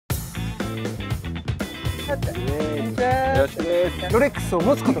ろしくです。ロレックスを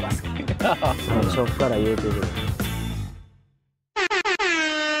持つことが好き。最初から言うてる。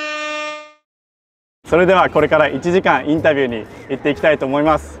それではこれから1時間インタビューに行っていきたいと思い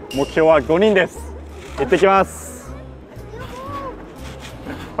ます。目標は5人です。行ってきます。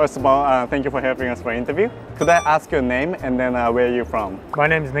First of all, thank you for helping us for interview. Could I ask your name and then where are you from? My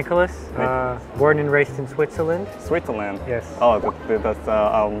name is Nicholas. Born and raised in Switzerland. Switzerland? Yes. Oh, that's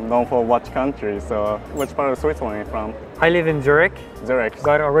known for what country? So, which part of Switzerland are you from? I live in Zurich. Zurich.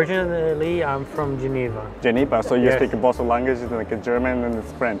 But originally, I'm from Geneva. Geneva. So you speak both languages, like German and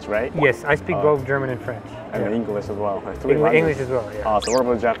French, right? Yes, I speak both German and French. And English as well. English as well. Yeah. So what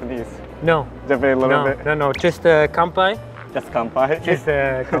about Japanese? No. Japanese a little bit. No. Just kanpai. Just kanpai? Just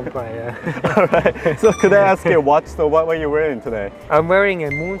kanpai, yeah. Alright, so could I ask you a watch? So what were you wearing today? I'm wearing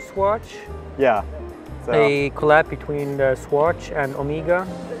a Moon Swatch. Yeah. So, a collab between the Swatch and Omega.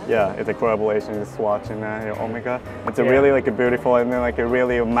 Yeah, it's a collaboration with Swatch and Omega. It's a really like a beautiful and then like it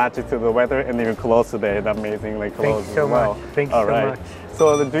really matches to the weather and even clothes today. That's amazing like clothes as well. Thank you so much.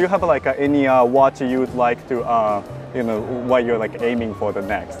 So do you have like any watch you'd like to what you're like aiming for the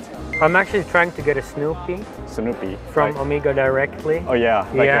next? I'm actually trying to get a Snoopy. Snoopy from Omega directly. Oh yeah,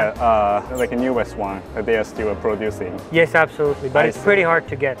 like a newest one that they are still producing. Yes, absolutely. But it's pretty hard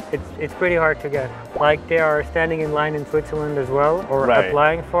to get. It's pretty hard to get. Like they are standing in line in Switzerland as well, or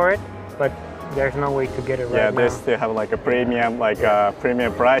applying for it, but there's no way to get it right now. Yeah, they still have like a premium,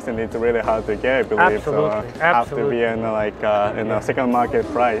 premium price, and it's really hard to get, I believe. Absolutely, so have to be in in a second market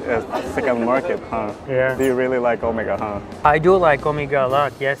price, second market, huh? Yeah. Do you really like Omega, huh? I do like Omega a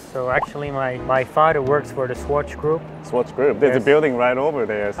lot, yes. So actually, my father works for the Swatch Group. Swatch Group. There's a building right over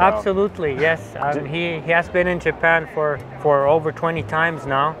there. So. Absolutely, yes. He has been in Japan for over 20 times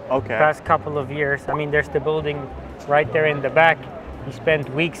now. Okay. Past couple of years. I mean, there's the building right there in the back. He spent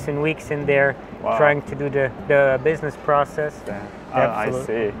weeks and weeks in there trying to do the business process. I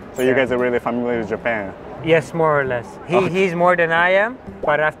see. So you guys are really familiar with Japan? Yes, more or less. He's more than I am,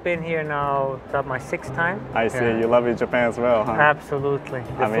 but I've been here now about my 6th time. I see. You love Japan as well, huh? Absolutely.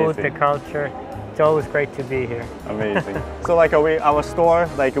 The food, the culture. It's always great to be here. Amazing. So like our store,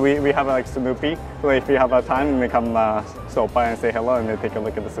 like we have like Snoopy. So if you have a time, you come stop by and say hello and then take a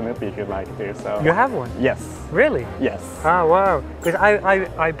look at the Snoopy if you'd like to. So you have one? Yes. Really? Yes. Oh wow! Because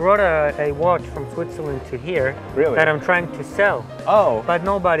I brought a watch from Switzerland to here. Really? That I'm trying to sell. Oh. But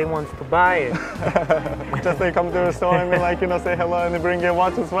nobody wants to buy it. Just like come to the store and say hello and bring your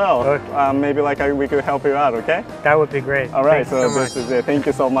watch as well. Okay. Maybe we could help you out. Okay? That would be great. All right. So this is it. Thank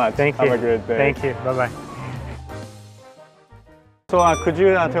you so much. Thank you. Have a great day. Thank you. Bye bye. So could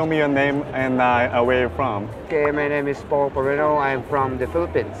you tell me your name and where you're from? Okay, my name is Paul Poreno. I'm from the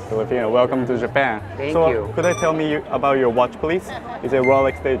Philippines. Filipino. Welcome to Japan. Thank you. Could I tell me about your watch, please? It's a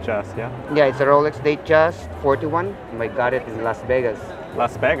Rolex Datejust, yeah? Yeah, it's a Rolex Datejust 41. I got it in Las Vegas.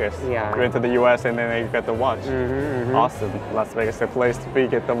 Las Vegas? Yeah. You went to the US and then you got the watch. Awesome. Las Vegas is the place to be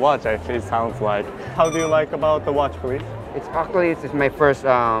get the watch, actually, it sounds like. How do you like about the watch, please? It's my first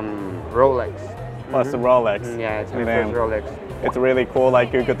Rolex. Oh, it's the Rolex. Yeah, it's my first Rolex. It's really cool,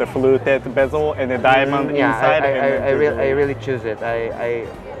 like you got the fluted bezel and the diamond inside. I really choose it.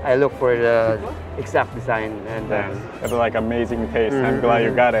 I look for the exact design and it's like amazing taste. I'm glad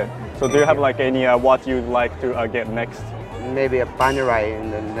you got it. So do you have like any watch you'd like to get next? Maybe a Panerai in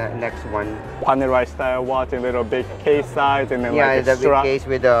the next one. Panerai style watch, a little big case size, and then like the big case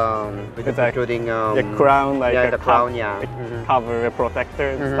with the protruding the crown, like the crown, cover protector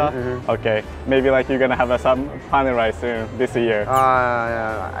and stuff. Okay, maybe like you're gonna have some Panerai soon this year.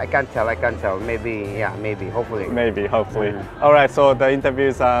 I can't tell. Maybe, hopefully. Maybe, hopefully. All right, so the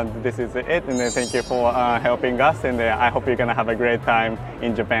interviews, this is it, and then thank you for helping us, and I hope you're gonna have a great time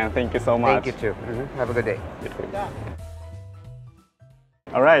in Japan. Thank you so much. Thank you too. Have a good day.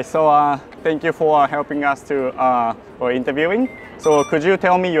 All right, so thank you for helping us for interviewing. So could you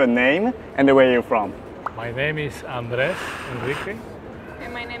tell me your name and where you're from? My name is Andres Enrique.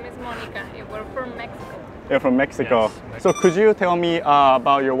 And my name is Monica. We're from Mexico. You're from Mexico. Yes, Mexico. So could you tell me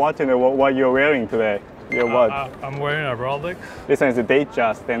about your watch and what you're wearing today? Your watch? I'm wearing a Rolex. This one is a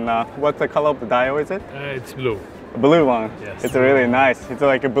Datejust. And what's the color of the dial, is it? It's blue. A blue one? Yes. It's really nice. It's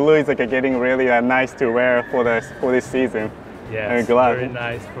like a blue is like getting really nice to wear for this season. Yes, very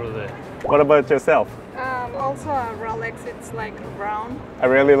nice for the... What about yourself? Also a Rolex, it's like brown. I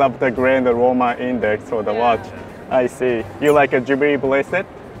really love the grand aroma index for the watch. I see. You like a Jubilee bracelet?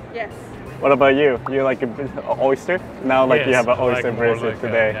 Yes. What about you? You like an oyster? Now like you have an oyster bracelet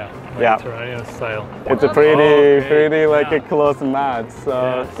today. Mediterranean style. It's a pretty like a close match,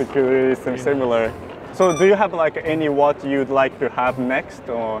 so it's really similar. So do you have like any watch you'd like to have next,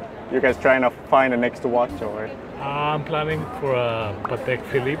 or you guys trying to find the next watch, or? I'm planning for a Patek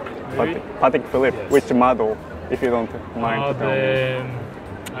Philippe. Patek Philippe. Yes. Which model, if you don't mind? To tell me.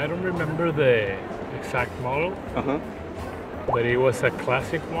 I don't remember the exact model, but it was a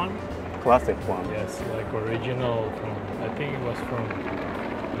classic one. Classic one. Yes, like original from, I think it was from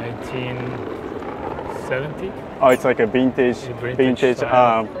 1970. Oh, it's like a vintage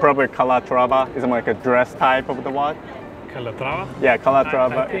style. probably Calatrava. Is it like a dress type of the watch? Calatrava? Yeah,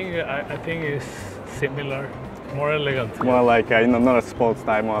 Calatrava. I think it's similar, more elegant. More like not a sports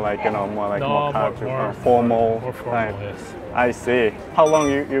type, more like more casual, more formal. More formal, type. yes. I see. How long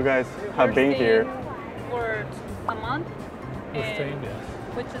you guys have been here? For a month. We're staying, yes.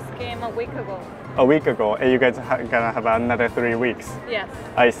 We just came a week ago. A week ago, and you guys gonna have another 3 weeks. Yes.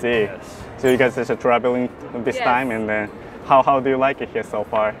 I see. Yes. So you guys are traveling this Yes. time, and then how do you like it here so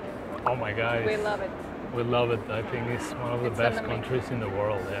far? Oh my God. We love it. We love it. I think it's one of the best amazing. countries in the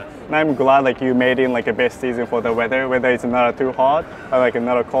world, yes. And I'm glad like you made it like a best season for the weather. Whether it's not too hot or like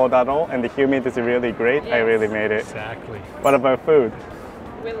not cold at all, and the humidity is really great. I Yes. really made it. Exactly. What about food?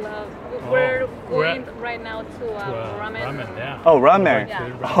 We love. We're going right now to ramen. Ramen, yeah. Oh, ramen. Yeah.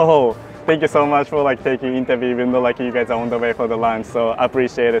 Oh, thank you so much for like taking interview, even though like you guys are on the way for the lunch. So I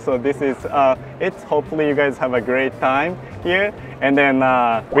appreciate it. So this is it's. Hopefully you guys have a great time here, and then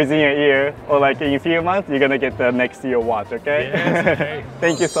within a year or like in a few months, you're gonna get the next year watch. Okay. Yes, okay.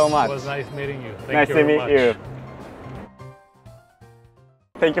 Thank you so much. It was nice meeting you. Thank Nice you to very meet much. you.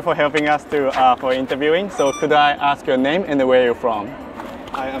 Thank you for helping us to for interviewing. So could I ask your name and where you're from?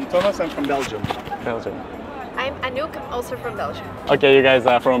 Hi, I'm Thomas. I'm from Belgium. Belgium. I'm Anouk, also from Belgium. Okay, you guys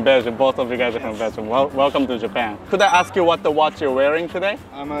are from Belgium. Both of you guys are from Belgium. Well, welcome to Japan. Could I ask you what the watch you're wearing today?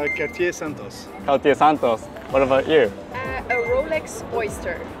 I'm a Cartier Santos. Cartier Santos. What about you? A Rolex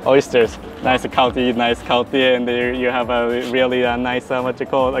Oyster. Oysters. Nice Cartier, and there you have a really nice what you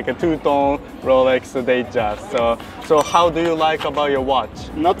call like a two-tone Rolex Datejust. So how do you like about your watch?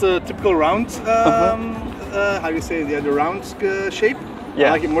 Not a typical round, how do you say, the round shape. Yeah.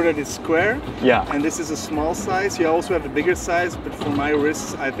 I like it more that it's square. Yeah. And this is a small size. You also have the bigger size, but for my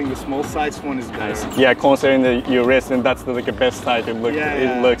wrists, I think the small size one is better. Nice. Yeah, considering your wrist, and that's like the best side it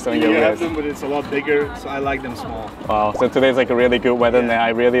looks on your You have wrist. them, but it's a lot bigger, so I like them small. Wow. So today's like a really good weather, and I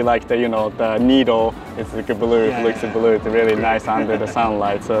really like the the needle. It's like a blue. Yeah, It looks blue. It's really nice under the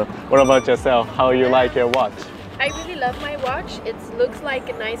sunlight. So what about yourself? How you like your watch? I really love my watch. It looks like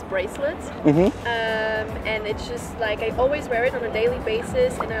a nice bracelet. And it's just like, I always wear it on a daily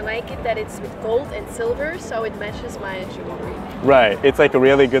basis, and I like it that it's with gold and silver, so it matches my jewelry. Right. It's like a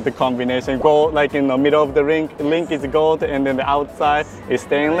really good combination. Gold, like in the middle of the link is gold, and then the outside is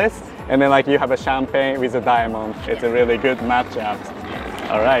stainless, and then like you have a champagne with a diamond. It's a really good matchup.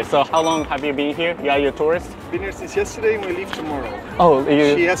 All right. So how long have you been here? You are a tourist? Been here since yesterday, and we leave tomorrow. Oh,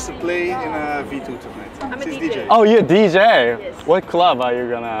 She has to play in a V2 tonight. I'm a She's DJ. Oh, you're a DJ. Yes. What club are you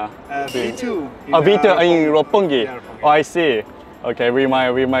gonna be? V2. Oh, V2 in Roppongi. Yeah, Roppongi. Oh, I see. Okay, we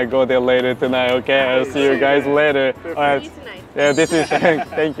might go there later tonight. Okay, I'll see you guys later. All right. See you tonight. Yeah, this is.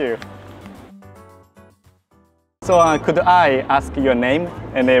 Thank you. So, could I ask your name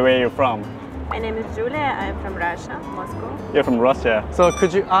and where you're from? My name is Julia. I'm from Russia, Moscow. You're from Russia. So,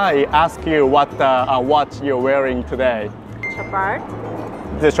 could I ask you what watch you're wearing today? Chopard.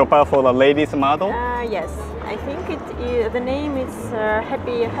 Is it Chopard for the ladies model? Yes, I think the name is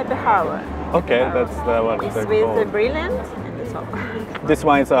Happy Hour. Okay, that's what It's it's with called. the brilliant and the top. This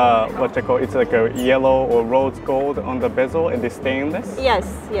one is what you call, it's like a yellow or rose gold on the bezel and it's stainless. Yes,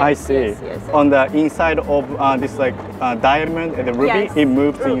 yes. I see. Yes. On the inside of this like diamond and the ruby, Yes. it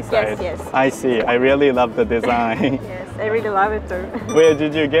moves Yes, inside. yes. I see. I really love the design. Yes, I really love it too. Where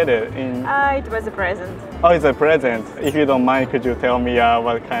did you get it? It was a present. Oh, it's a present. If you don't mind, could you tell me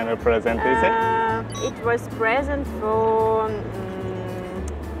what kind of present is it? It was present for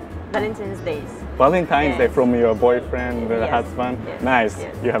Valentine's Day. Valentine's Day Yes. from your boyfriend, Yes. husband. Yes. Nice.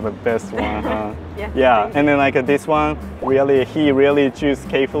 Yes. You have the best one, huh? Yeah. Yeah. And then like this one, he really choose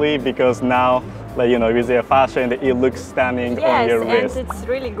carefully because now, like with your fashion, it looks stunning on your wrist. And it's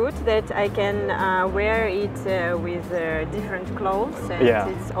really good that I can wear it with different clothes, and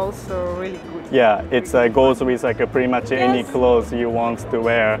it's also really good. Yeah, it goes with like pretty much any Yes. clothes you want to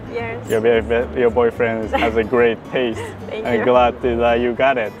wear. Yes. Your boyfriend has a great taste. Thank I'm you. glad that you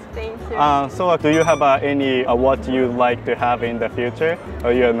got it. Thank you. So do you have any what you'd like to have in the future,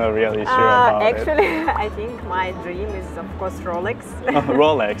 or you're not really sure about Actually, I think my dream is of course Rolex. it?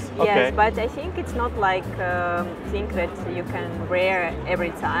 Rolex. Okay. Yes, but I think it's not like thing that you can wear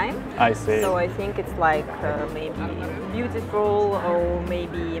every time. I see. So I think it's like maybe beautiful or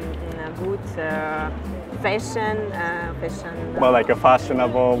maybe good fashion. Well, like a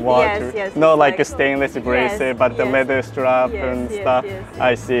fashionable watch, yes, not like a like stainless bracelet, but the leather strap and stuff.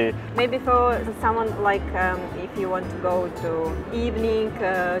 I see. Maybe for someone like if you want to go to evening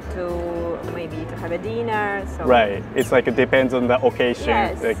to maybe to have a dinner. So Right. It's like it depends on the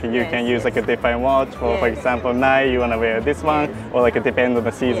occasion. Like you can use like a different watch. For example, night you wanna wear this one, or like it depends on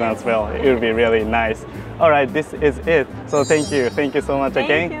the season as well. It will be really nice. All right, this is it. So thank you so much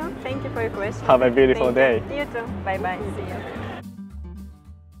again. Thank you for your question. Have a beautiful day. You too. Bye bye. See you.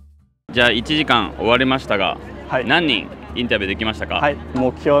 じゃあ1時間終わりましたが、何人インタビューできましたか？はい、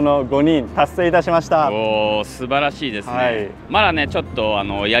目標の5人達成いたしました。おお、素晴らしいですね。まだね、ちょっと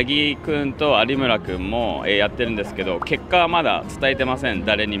八木くんと有村くんもやってるんですけど、結果はまだ伝えてません。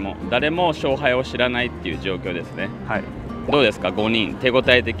誰も勝敗を知らないっていう状況ですね。はい。どうですか、5人手応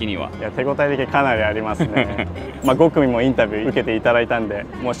え的には？いや、手応え的にかなりありますね。5組もインタビュー受けていただいたんで、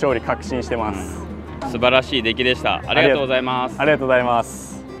もう勝利確信してます。素晴らしい出来でした。ありがとうございます。ありがとうございま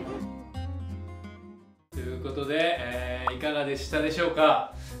す。ということで、いかがでしたでしょう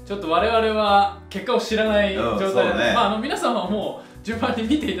か。ちょっと我々は結果を知らない状態で、皆さんはもう順番に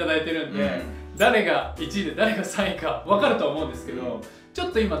見ていただいてるんで、誰が1位で誰が3位か分かるとは思うんですけど、ちょ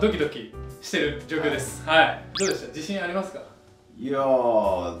っと今ドキドキしてる状況です。はい。どうでした？自信ありますか？いや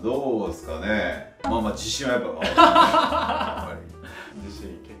ー、どうですかね。自信はやっぱ自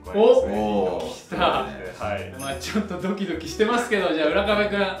信結構ありますね。おお、来た。はい。ちょっとドキドキしてますけど、じゃあ浦上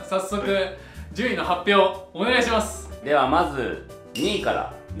くん早速順位の発表お願いします。ではまず2位か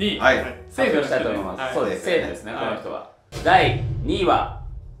ら2位、セーフしたいと思います。そうです、セーフですね、この人は。第2位は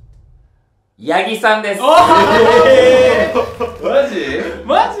八木さんです。マ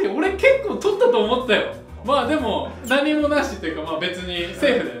ジ？俺結構取ったと思ったよ。でも何もなしっていうか、別にセ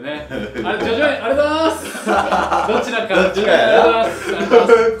ーフだよね。あれ徐々にありがとうございます。どちらかありがとうございます。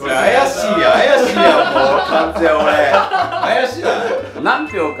これ怪しいやもう完全俺怪しいな。何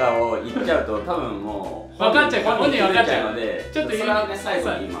票かを言っちゃうと多分もう分かっちゃう、本人分かっちゃうので、ちょっとそれはね最後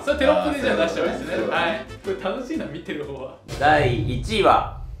に言います。それテロップでじゃあ出してますね。はい。これ楽しいな、見てる方は。第1位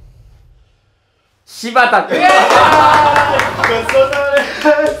は柴田君。ごちそうさま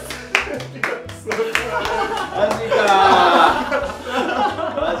です。マジ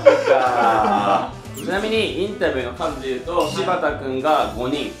か。ちなみにインタビューの数でいうと柴田君が5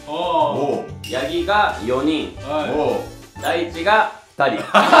人、八木が4人、大地が2人。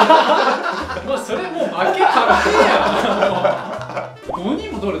もうそれもう負け確定やん。5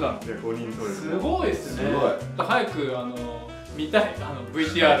人も取れたの。5人取れた。すごいですね。早く見たい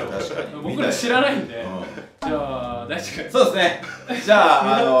VTR を僕ら知らないんで。じゃあ大地君。そうですね。じゃあ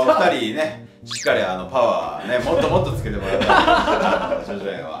2人ね、しっかりパワーね、もっともっとつけてもらいたい。徐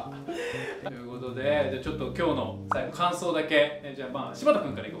々には。ということで、じゃあちょっと今日の最後感想だけ、じゃあ柴田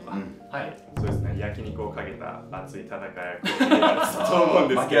君からいこうか。はい。そうですね。焼肉をかけた熱い戦いがと思うん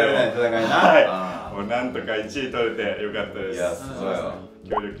ですけど。負けられない戦いな。はい。もうなんとか1位取れてよかったです。いや、すごいわ。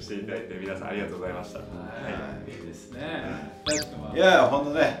協力していただいて皆さんありがとうございました。はい。いいですね。いや、本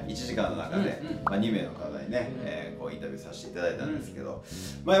当ね、1時間の中で2名の方にね、インタビューさせていただいたんですけど、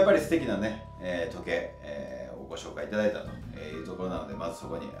やっぱり素敵なね、時計をご紹介いただいたというところなので、まずそ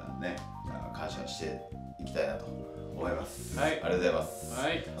こにね、感謝していきたいなと思います。ありがとうございます。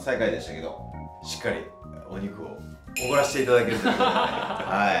最下位でしたけど、しっかりお肉をおごらせていただけるということで、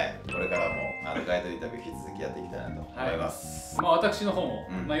これからもガイドインタビュー引き続きやっていきたいなと思います。私の方も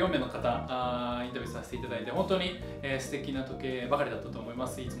4名の方インタビューさせていただいて、本当に素敵な時計ばかりだったと思いま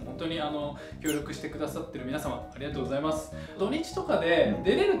す。いつも本当に協力してくださってる皆様ありがとうございます。土日とかで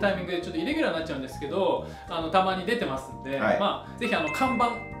出れるタイミングでちょっとイレギュラーになっちゃうんですけど、たまに出てますんで、ぜひ看板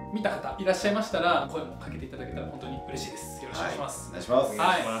見た方いらっしゃいましたら声もかけていただけたら本当に嬉しいです。よろしくお願いします。お願いしま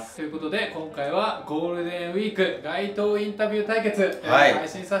す。ということで今回はゴールデンウィーク街頭インタビュー対決配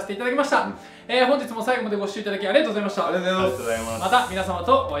信させていただきました。本日も最後までご視聴いただきありがとうございました。ありがとうございます。また皆様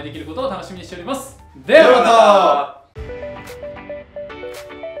とお会いできることを楽しみにしております。ではまた。